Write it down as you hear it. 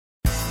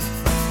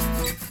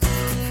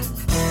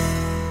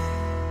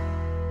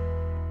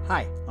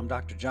Hi, I'm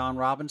Dr. John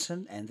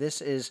Robinson, and this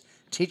is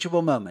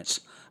Teachable Moments.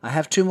 I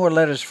have two more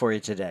letters for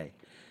you today.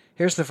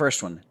 Here's the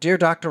first one. Dear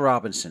Dr.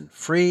 Robinson,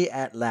 free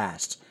at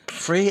last.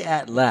 Free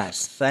at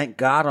last. Thank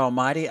God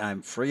Almighty,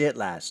 I'm free at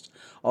last.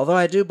 Although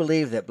I do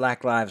believe that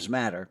Black Lives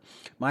Matter,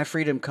 my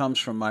freedom comes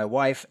from my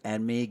wife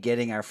and me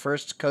getting our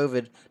first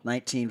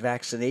COVID-19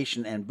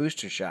 vaccination and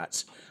booster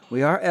shots.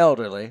 We are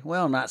elderly,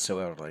 well, not so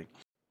elderly,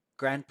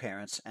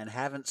 grandparents, and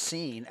haven't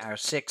seen our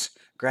 6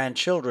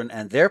 grandchildren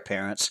and their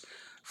parents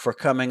for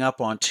coming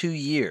up on 2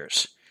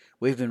 years.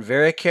 We've been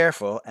very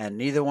careful, and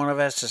neither one of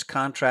us has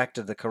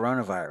contracted the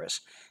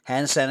coronavirus.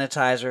 Hand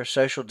sanitizer,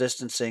 social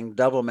distancing,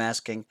 double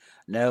masking,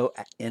 no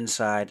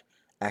inside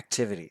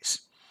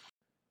activities.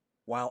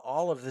 While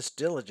all of this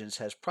diligence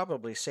has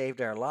probably saved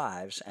our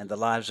lives and the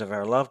lives of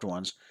our loved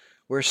ones,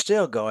 we're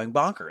still going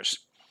bonkers.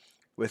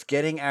 With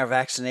getting our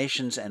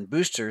vaccinations and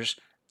boosters,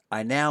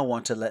 I now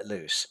want to let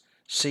loose.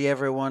 See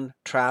everyone,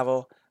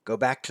 travel, go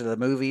back to the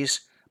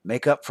movies,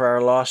 make up for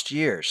our lost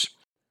years.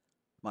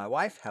 My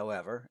wife,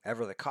 however,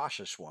 ever the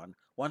cautious one,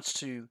 wants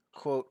to,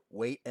 quote,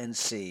 wait and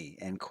see,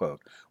 end quote.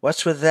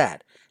 What's with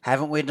that?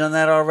 Haven't we done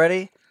that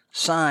already?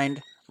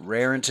 Signed,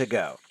 raring to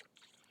go.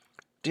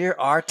 Dear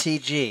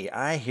RTG,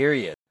 I hear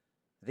you.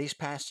 These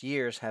past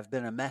years have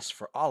been a mess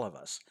for all of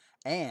us,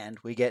 and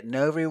we get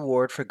no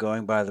reward for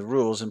going by the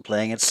rules and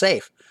playing it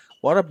safe.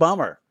 What a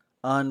bummer.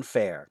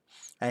 Unfair.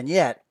 And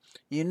yet,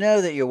 you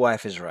know that your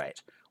wife is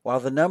right. While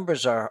the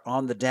numbers are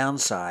on the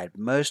downside,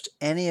 most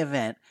any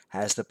event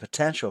has the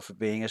potential for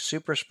being a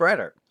super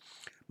spreader.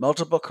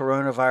 Multiple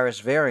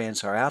coronavirus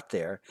variants are out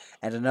there,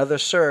 and another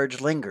surge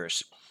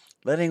lingers.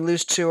 Letting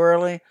loose too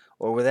early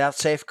or without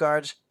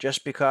safeguards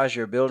just because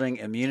you're building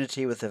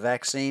immunity with the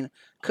vaccine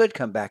could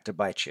come back to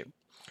bite you.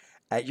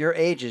 At your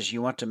ages,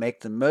 you want to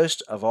make the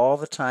most of all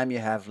the time you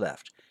have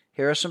left.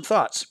 Here are some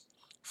thoughts.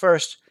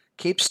 First,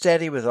 keep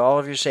steady with all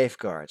of your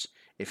safeguards.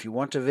 If you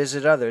want to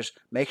visit others,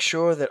 make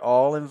sure that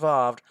all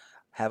involved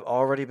have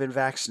already been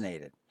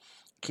vaccinated.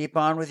 Keep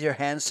on with your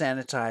hand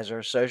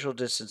sanitizer, social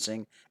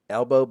distancing,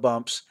 elbow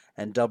bumps,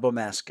 and double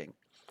masking.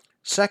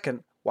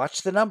 Second,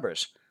 watch the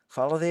numbers.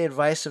 Follow the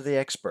advice of the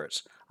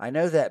experts. I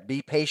know that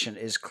be patient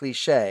is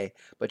cliche,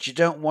 but you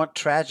don't want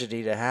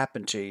tragedy to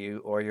happen to you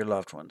or your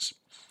loved ones.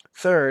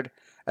 Third,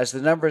 as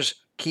the numbers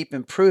keep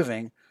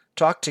improving,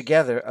 talk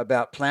together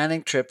about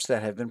planning trips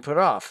that have been put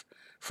off,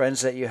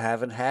 friends that you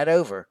haven't had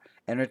over,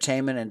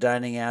 entertainment and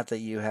dining out that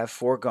you have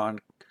foregone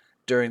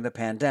during the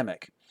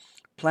pandemic.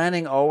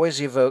 Planning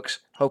always evokes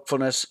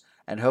hopefulness,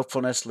 and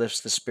hopefulness lifts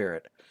the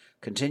spirit.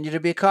 Continue to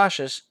be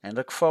cautious and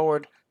look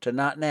forward to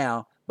not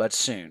now, but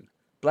soon.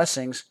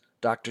 Blessings,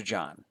 Dr.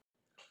 John.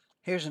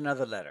 Here's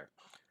another letter.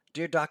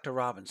 Dear Dr.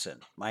 Robinson,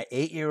 my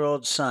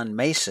 8-year-old son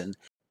Mason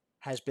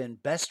has been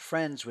best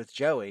friends with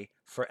Joey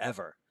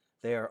forever.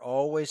 They are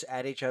always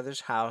at each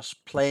other's house,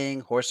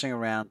 playing, horsing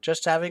around,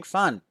 just having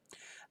fun.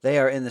 They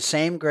are in the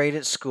same grade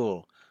at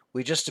school.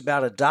 We just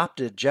about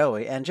adopted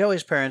Joey, and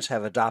Joey's parents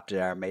have adopted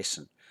our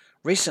Mason.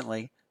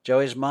 Recently,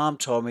 Joey's mom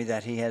told me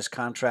that he has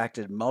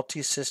contracted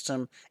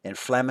multisystem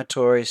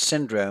inflammatory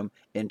syndrome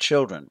in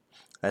children.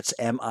 That's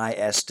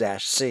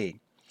MIS-C.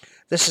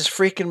 This is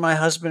freaking my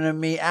husband and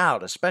me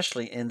out,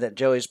 especially in that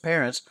Joey's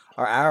parents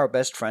are our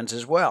best friends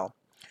as well.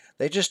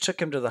 They just took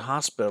him to the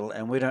hospital,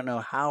 and we don't know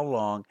how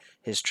long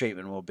his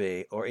treatment will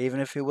be, or even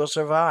if he will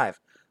survive.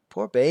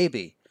 Poor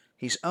baby.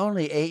 He's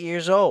only 8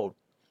 years old.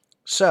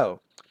 So,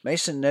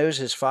 Mason knows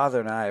his father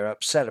and I are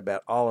upset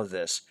about all of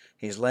this.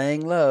 He's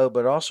laying low,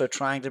 but also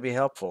trying to be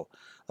helpful.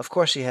 Of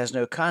course, he has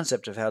no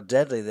concept of how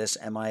deadly this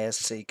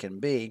MIS-C can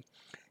be.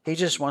 He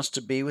just wants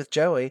to be with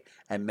Joey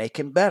and make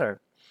him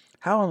better.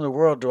 How in the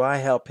world do I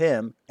help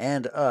him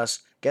and us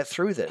get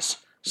through this?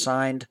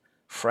 Signed,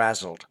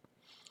 Frazzled.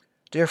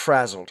 Dear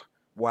Frazzled,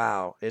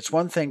 wow, it's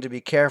one thing to be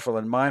careful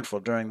and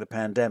mindful during the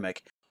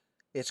pandemic.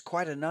 It's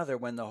quite another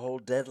when the whole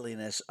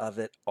deadliness of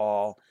it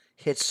all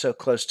hits so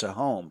close to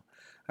home.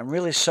 I'm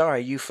really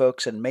sorry you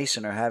folks and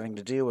Mason are having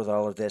to deal with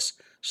all of this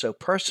so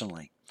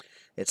personally.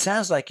 It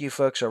sounds like you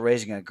folks are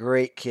raising a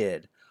great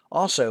kid.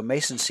 Also,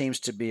 Mason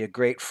seems to be a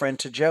great friend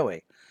to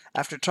Joey.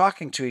 After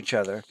talking to each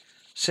other,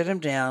 sit him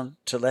down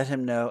to let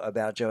him know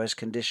about Joey's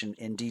condition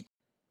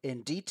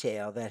in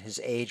detail that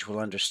his age will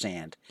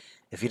understand.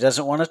 If he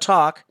doesn't want to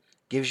talk,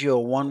 gives you a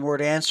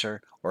one-word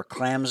answer, or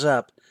clams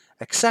up,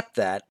 accept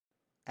that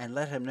and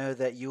let him know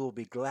that you will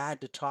be glad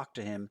to talk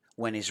to him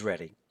when he's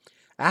ready.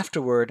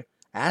 Afterward,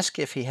 ask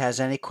if he has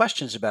any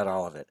questions about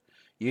all of it.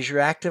 Use your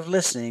active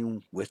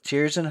listening with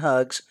tears and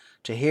hugs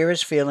to hear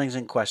his feelings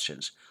and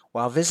questions.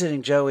 While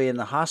visiting Joey in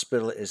the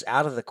hospital is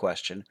out of the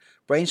question,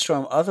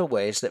 brainstorm other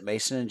ways that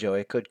Mason and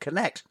Joey could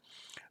connect.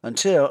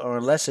 Until or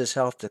unless his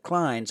health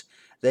declines,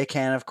 they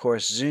can, of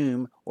course,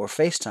 Zoom or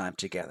FaceTime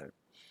together.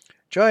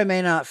 Joey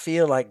may not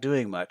feel like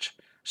doing much,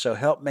 so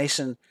help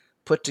Mason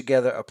put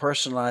together a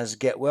personalized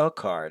get well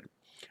card,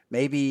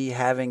 maybe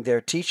having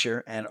their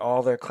teacher and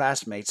all their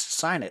classmates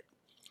sign it.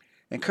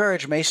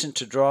 Encourage Mason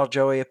to draw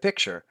Joey a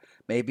picture,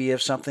 maybe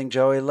of something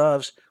Joey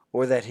loves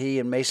or that he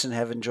and Mason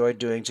have enjoyed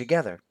doing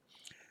together.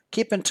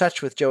 Keep in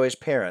touch with Joey's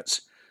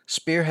parents.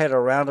 spearhead a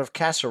round of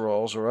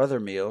casseroles or other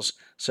meals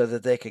so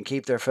that they can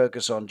keep their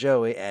focus on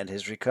Joey and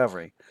his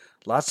recovery.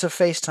 Lots of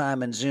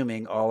FaceTime and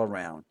Zooming all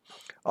around.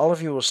 All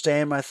of you will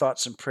stay in my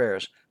thoughts and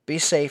prayers. Be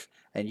safe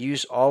and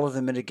use all of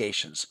the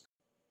mitigations.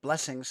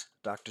 Blessings,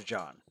 Dr.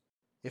 John.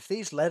 If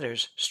these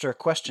letters stir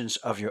questions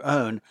of your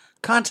own,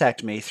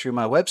 contact me through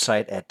my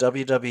website at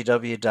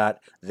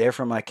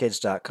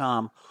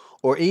www.thereformykids.com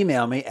or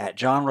email me at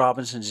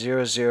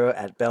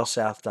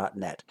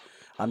johnrobinson00@bellsouth.net.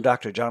 I'm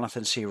Dr.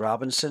 Jonathan C.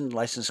 Robinson,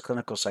 licensed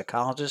clinical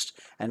psychologist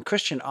and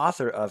Christian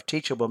author of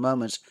Teachable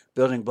Moments,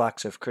 Building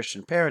Blocks of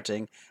Christian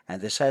Parenting,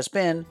 and this has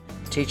been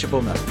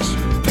Teachable Moments.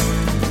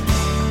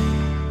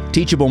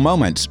 Teachable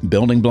Moments,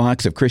 Building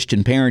Blocks of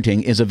Christian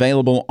Parenting is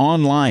available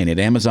online at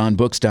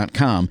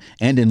amazonbooks.com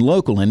and in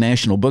local and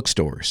national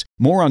bookstores.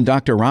 More on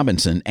Dr.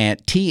 Robinson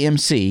at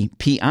tmcpinc.com.